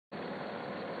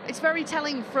It's very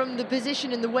telling from the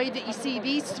position and the way that you see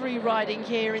these three riding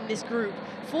here in this group.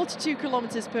 42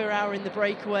 kilometers per hour in the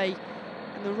breakaway,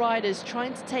 and the riders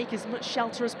trying to take as much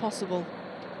shelter as possible.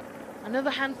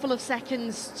 Another handful of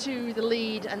seconds to the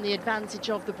lead and the advantage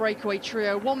of the breakaway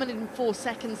trio. 1 minute and 4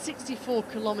 seconds, 64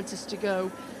 kilometers to go.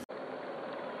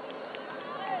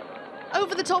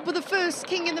 Over the top of the first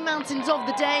king in the mountains of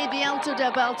the day, the Alto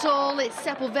del Baltol. It's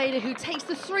Sepulveda who takes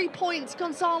the 3 points,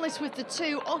 Gonzalez with the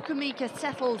 2, Okamika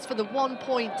settles for the 1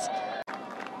 point.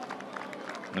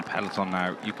 The peloton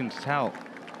now, you can tell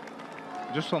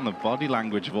just on the body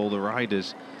language of all the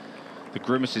riders, the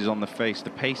grimaces on the face, the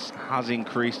pace has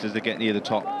increased as they get near the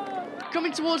top.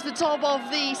 Coming towards the top of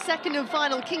the second and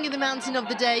final king of the mountain of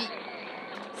the day,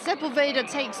 Sepulveda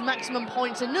takes maximum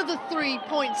points, another 3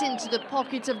 points into the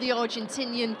pocket of the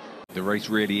Argentinian. The race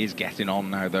really is getting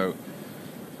on now though.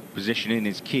 Positioning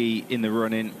is key in the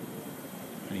run-in.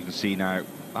 And you can see now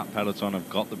that peloton have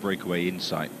got the breakaway in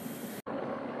sight.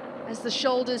 As the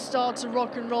shoulders start to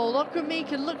rock and roll,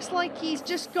 Okamika looks like he's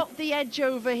just got the edge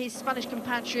over his Spanish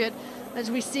compatriot. As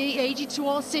we see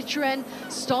AG2R Citroën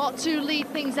start to lead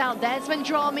things out. There's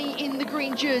Vendrami in the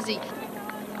green jersey.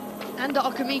 And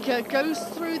Okamika goes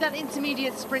through that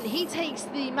intermediate sprint. He takes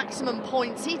the maximum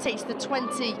points. He takes the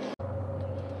 20.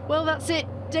 Well, that's it.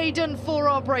 Day done for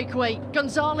our breakaway.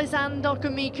 Gonzalez and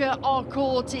Okamika are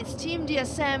caught. It's Team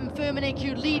DSM, Firmenich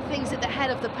who lead things at the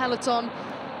head of the peloton.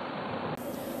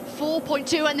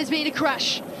 4.2, and there's been a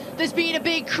crash. There's been a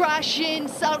big crash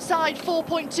outside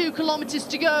 4.2 kilometers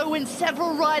to go, and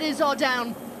several riders are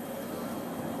down.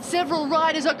 Several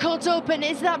riders are caught up, and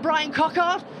is that Brian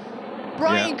Cockart?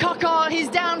 Brian Cockart is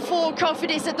down for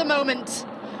Cofidis at the moment.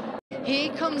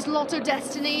 Here comes Lotto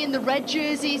Destiny in the red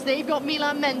jerseys. They've got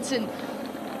Milan Menton.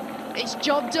 It's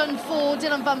job done for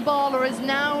Dylan van Baarle, as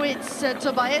now it's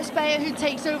Tobias Beyer who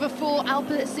takes over for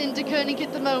Alpecin de Koning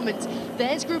at the moment.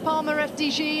 There's Groupama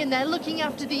FDG, and they're looking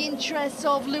after the interests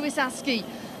of Lewis Askey.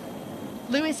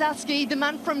 Lewis Askey, the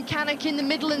man from Cannock in the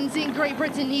Midlands in Great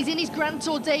Britain. He's in his Grand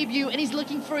Tour debut, and he's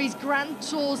looking for his Grand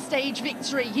Tour stage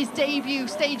victory, his debut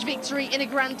stage victory in a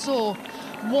Grand Tour.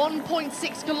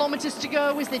 1.6 kilometers to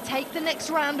go as they take the next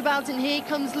roundabout, and here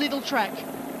comes Little Trek.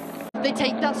 They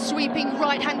take that sweeping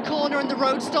right-hand corner, and the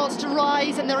road starts to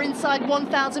rise, and they're inside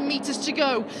 1,000 meters to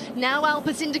go. Now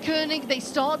Alpecin de Koning, they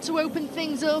start to open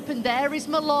things up, and there is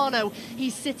Milano.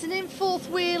 He's sitting in fourth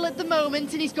wheel at the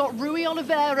moment, and he's got Rui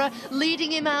Oliveira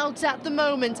leading him out at the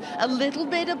moment. A little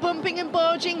bit of bumping and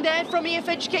barging there from EF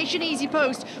Education Easy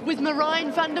Post, with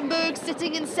Marijn van den Berg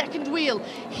sitting in second wheel.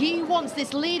 He wants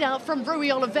this lead out from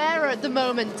Rui Oliveira at the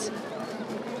moment.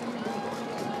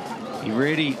 He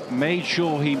really made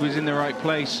sure he was in the right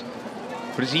place.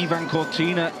 But it's Ivan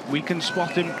Cortina, we can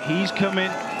spot him, he's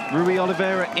coming. Rui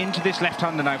Oliveira into this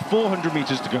left-hander now, 400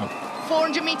 meters to go.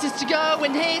 400 meters to go,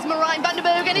 and here's Marijn van den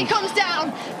Berg, and he comes down.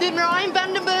 The Marijn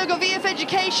van den Berg of EF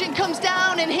Education comes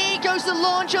down, and here goes the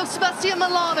launch of Sebastian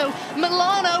Milano.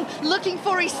 Milano looking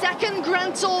for his second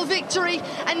Grand Tour victory,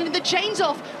 and the chains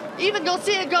off. Even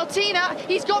Garcia Cortina,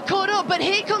 he's got caught up, but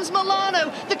here comes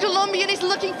Milano. The Colombian is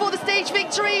looking for the stage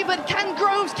victory, but can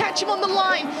Groves catch him on the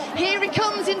line? Here he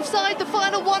comes inside the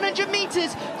final 100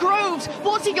 meters. Groves,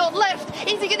 what's he got left?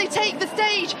 Is he going to take the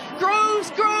stage?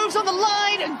 Groves on the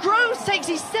line, and Groves takes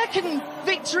his second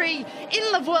victory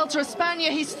in La Vuelta a España,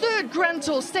 his third Grand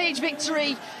Tour stage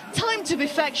victory. Time to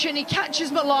perfection, he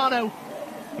catches Milano.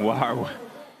 Wow.